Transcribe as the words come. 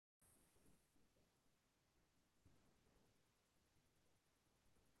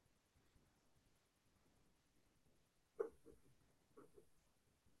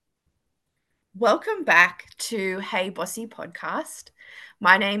Welcome back to Hey Bossy podcast.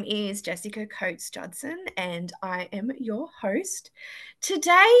 My name is Jessica Coates-Judson and I am your host.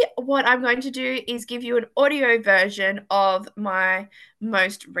 Today, what I'm going to do is give you an audio version of my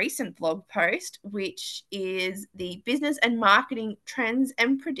most recent blog post, which is the business and marketing trends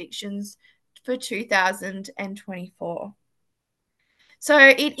and predictions for 2024. So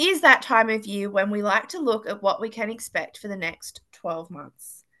it is that time of year when we like to look at what we can expect for the next 12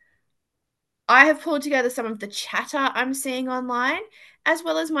 months. I have pulled together some of the chatter I'm seeing online, as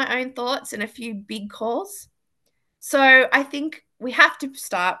well as my own thoughts and a few big calls. So I think we have to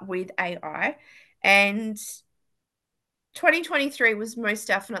start with AI. And 2023 was most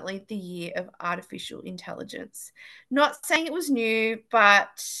definitely the year of artificial intelligence. Not saying it was new,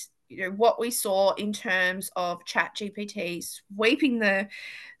 but what we saw in terms of ChatGPT sweeping the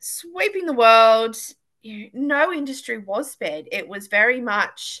world. No industry was spared. It was very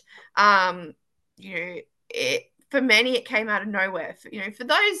much um, it for many it came out of nowhere. For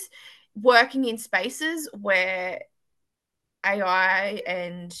those working in spaces where AI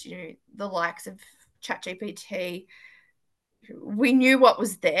and the likes of ChatGPT, we knew what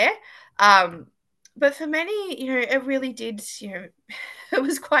was there. Um, but for many, it really did, it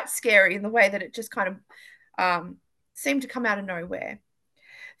was quite scary in the way that it just kind of seemed to come out of nowhere.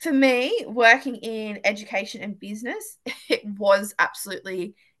 For me, working in education and business, it was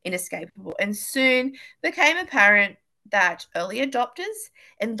absolutely inescapable and soon became apparent that early adopters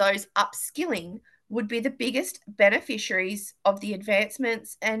and those upskilling would be the biggest beneficiaries of the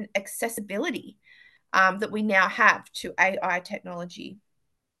advancements and accessibility that we now have to AI technology.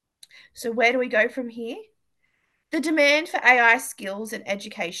 So, where do we go from here? The demand for AI skills and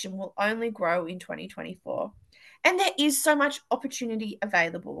education will only grow in 2024, and there is so much opportunity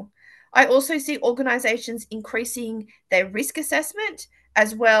available. I also see organizations increasing their risk assessment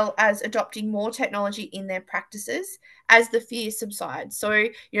as well as adopting more technology in their practices as the fear subsides. So,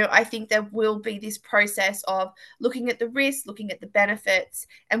 I think there will be this process of looking at the risks, looking at the benefits,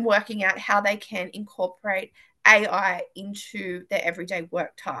 and working out how they can incorporate AI into their everyday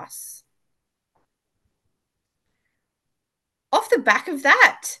work tasks. Off the back of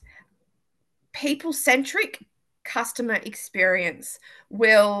that, people centric customer experience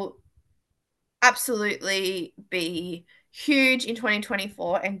will absolutely be huge in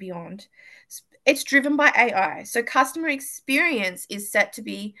 2024 and beyond. It's driven by AI. So, customer experience is set to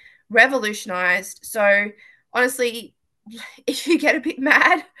be revolutionized. So, honestly, if you get a bit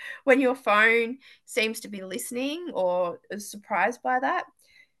mad when your phone seems to be listening or is surprised by that,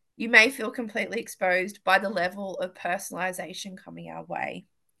 you may feel completely exposed by the level of personalization coming our way.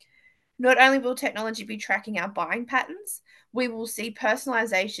 Not only will technology be tracking our buying patterns, we will see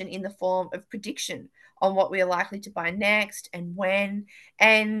personalization in the form of prediction on what we are likely to buy next and when,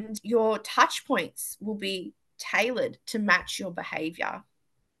 and your touch points will be tailored to match your behavior.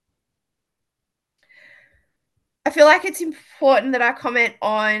 I feel like it's important that I comment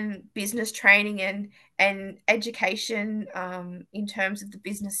on business training and education in terms of the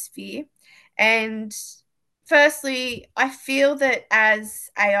business sphere. And firstly, I feel that as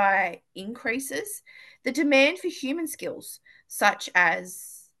AI increases, the demand for human skills such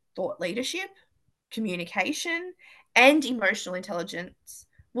as thought leadership, communication, and emotional intelligence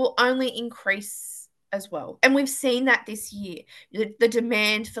will only increase as well. And we've seen that this year. The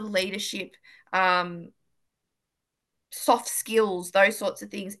demand for leadership, soft skills, those sorts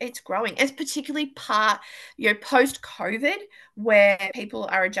of things, it's growing. It's particularly post COVID, where people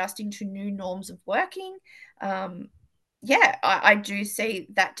are adjusting to new norms of working. Yeah, I do see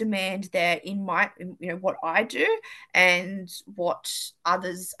that demand there in what I do and what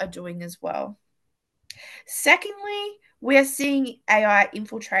others are doing as well. Secondly, we are seeing AI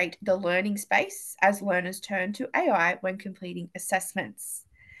infiltrate the learning space as learners turn to AI when completing assessments.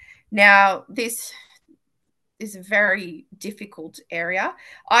 Now, this is a very difficult area.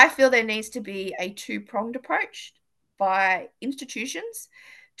 I feel there needs to be a two-pronged approach by institutions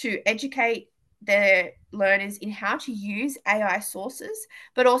to educate their learners in how to use AI sources,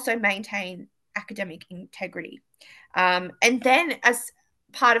 but also maintain academic integrity. And then, as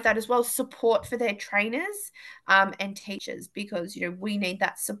part of that as well, support for their trainers and teachers, because we need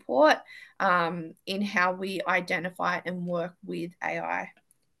that support in how we identify and work with AI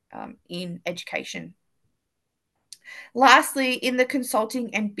in education. Lastly, in the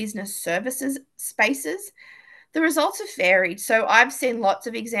consulting and business services spaces, the results have varied. So I've seen lots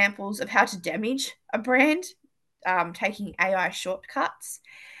of examples of how to damage a brand taking AI shortcuts.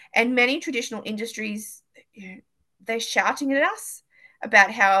 And many traditional industries, they're shouting at us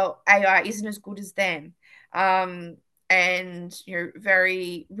about how AI isn't as good as them. and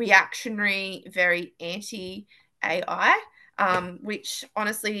very reactionary, very anti AI, which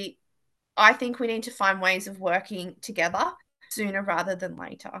honestly I think we need to find ways of working together sooner rather than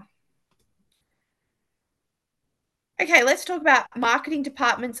later. Okay, let's talk about marketing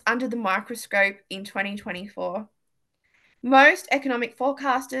departments under the microscope in 2024. Most economic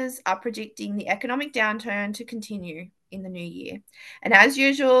forecasters are predicting the economic downturn to continue in the new year. And as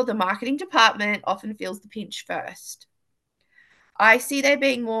usual, the marketing department often feels the pinch first. I see there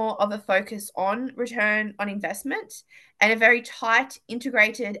being more of a focus on return on investment and a very tight,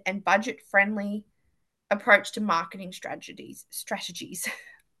 integrated, and budget friendly approach to marketing strategies.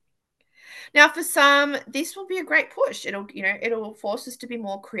 Now, for some, this will be a great push. It'll force us to be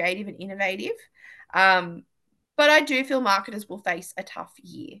more creative and innovative. Um, but I do feel marketers will face a tough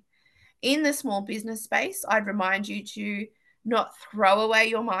year. In the small business space, I'd remind you to not throw away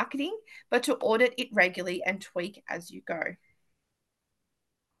your marketing, but to audit it regularly and tweak as you go.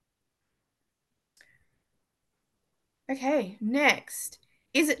 Okay, next.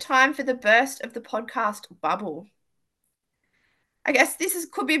 Is it time for the burst of the podcast bubble? I guess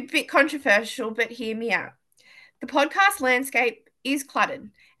could be a bit controversial, but hear me out. The podcast landscape is cluttered,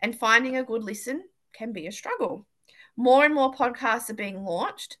 and finding a good listen can be a struggle. More and more podcasts are being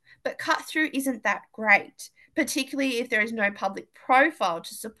launched, but cut through isn't that great, particularly if there is no public profile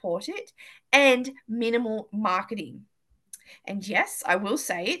to support it and minimal marketing. And yes, I will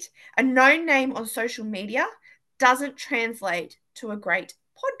say it, a known name on social media doesn't translate to a great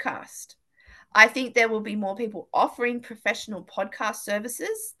podcast. I think there will be more people offering professional podcast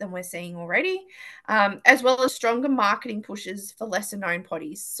services than we're seeing already, as well as stronger marketing pushes for lesser known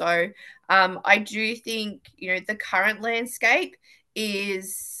potties. So I do think the current landscape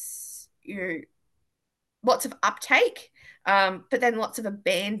is lots of uptake, but then lots of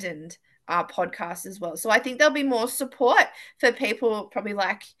abandoned podcasts as well. So I think there'll be more support for people probably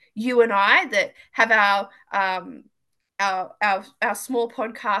like you and I that have our small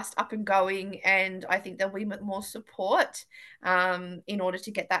podcast up and going, and I think there'll be more support in order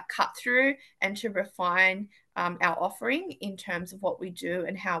to get that cut through and to refine our offering in terms of what we do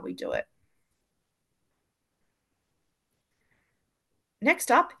and how we do it.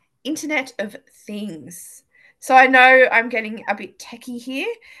 Next up, Internet of Things. So I know I'm getting a bit techie here,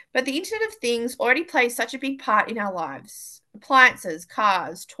 but the Internet of Things already plays such a big part in our lives. Appliances,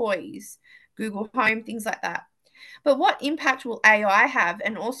 cars, toys, Google Home, things like that. But what impact will AI have?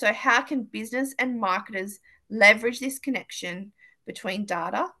 And also, how can business and marketers leverage this connection between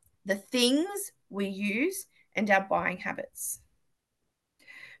data, the things we use, and our buying habits?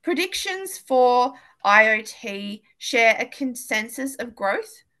 Predictions for IoT share a consensus of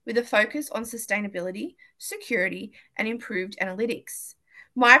growth with a focus on sustainability, security, and improved analytics.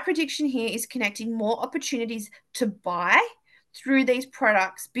 My prediction here is connecting more opportunities to buy through these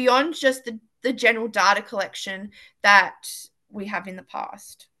products beyond just the general data collection that we have in the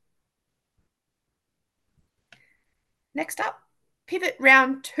past. Next up, pivot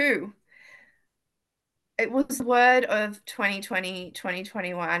round 2. It was the word of 2020,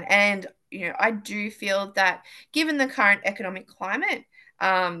 2021. And, I do feel that given the current economic climate,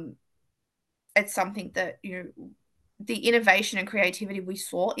 it's something that, the innovation and creativity we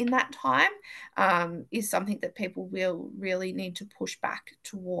saw in that time is something that people will really need to push back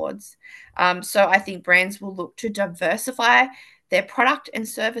towards. So I think brands will look to diversify their product and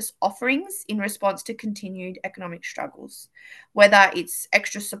service offerings in response to continued economic struggles, whether it's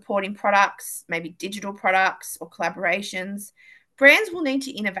extra supporting products, maybe digital products or collaborations. Brands will need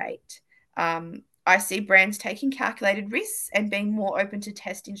to innovate. I see brands taking calculated risks and being more open to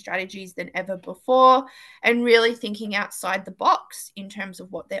testing strategies than ever before, and really thinking outside the box in terms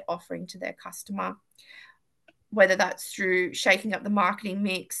of what they're offering to their customer, whether that's through shaking up the marketing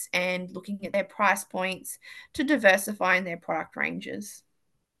mix and looking at their price points to diversifying their product ranges.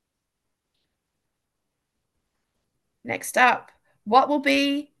 Next up, what will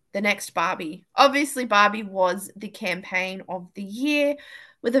be the next Barbie? Obviously, Barbie was the campaign of the year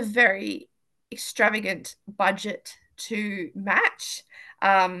with a very extravagant budget to match.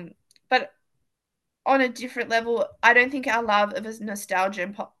 But on a different level, I don't think our love of nostalgia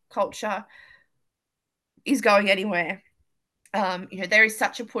and pop culture is going anywhere. There is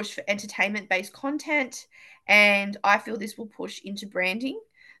such a push for entertainment-based content, and I feel this will push into branding.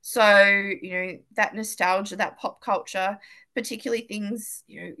 So, that nostalgia, that pop culture, particularly things,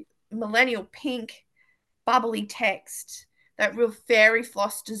 millennial pink, bubbly text, that real fairy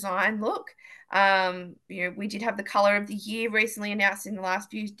floss design look. We did have the color of the year recently announced in the last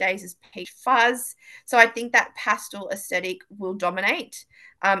few days as peach fuzz. So I think that pastel aesthetic will dominate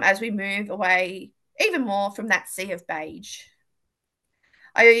as we move away even more from that sea of beige.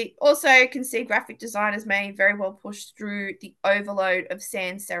 I also can see graphic designers may very well push through the overload of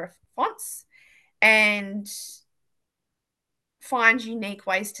sans serif fonts and find unique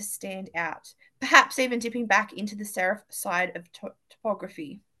ways to stand out, perhaps even dipping back into the serif side of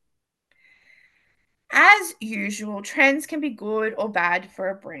typography. As usual, trends can be good or bad for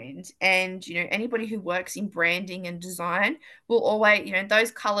a brand. And, anybody who works in branding and design will always,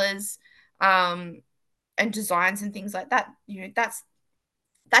 those colors and designs and things like that,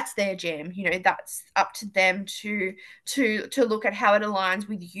 that's their jam. That's up to them to look at how it aligns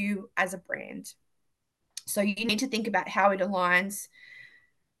with you as a brand. So you need to think about how it aligns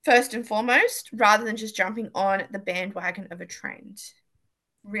first and foremost, rather than just jumping on the bandwagon of a trend.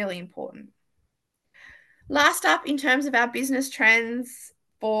 Really important. Last up, in terms of our business trends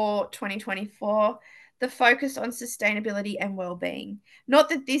for 2024, the focus on sustainability and well-being. Not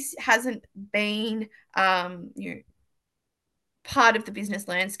that this hasn't been, part of the business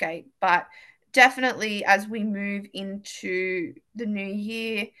landscape, but definitely as we move into the new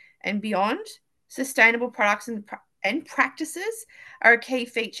year and beyond, sustainable products and practices are a key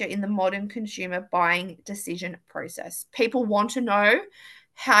feature in the modern consumer buying decision process. People want to know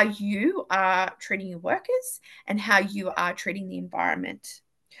how you are treating your workers and how you are treating the environment.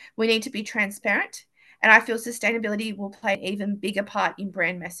 We need to be transparent, and I feel sustainability will play an even bigger part in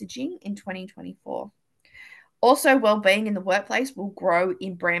brand messaging in 2024. Also, well-being in the workplace will grow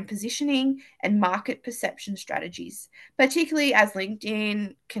in brand positioning and market perception strategies, particularly as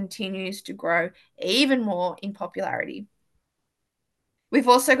LinkedIn continues to grow even more in popularity. We've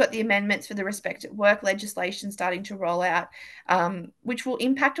also got the amendments for the Respect at Work legislation starting to roll out, which will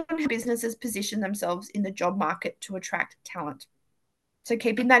impact on how businesses position themselves in the job market to attract talent. So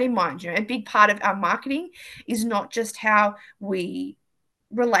keeping that in mind, a big part of our marketing is not just how we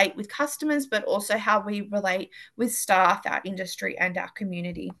relate with customers, but also how we relate with staff, our industry, and our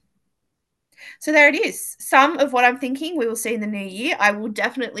community. So there it is. Some of what I'm thinking we will see in the new year. I will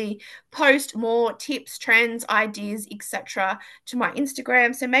definitely post more tips, trends, ideas, etc. to my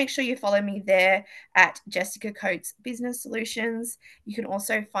Instagram. So make sure you follow me there at Jessica Coates Business Solutions. You can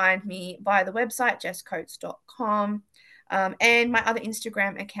also find me via the website jesscoates.com. And my other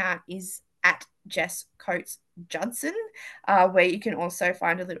Instagram account is at Jess Coates-Judson, where you can also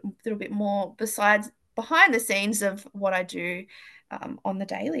find a little bit more besides behind the scenes of what I do on the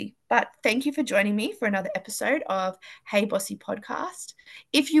daily. But thank you for joining me for another episode of Hey Bossy Podcast.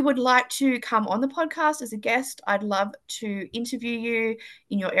 If you would like to come on the podcast as a guest, I'd love to interview you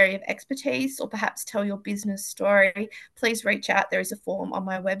in your area of expertise or perhaps tell your business story. Please reach out. There is a form on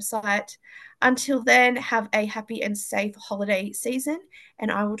my website. Until then, have a happy and safe holiday season, and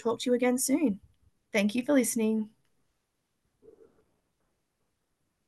I will talk to you again soon. Thank you for listening.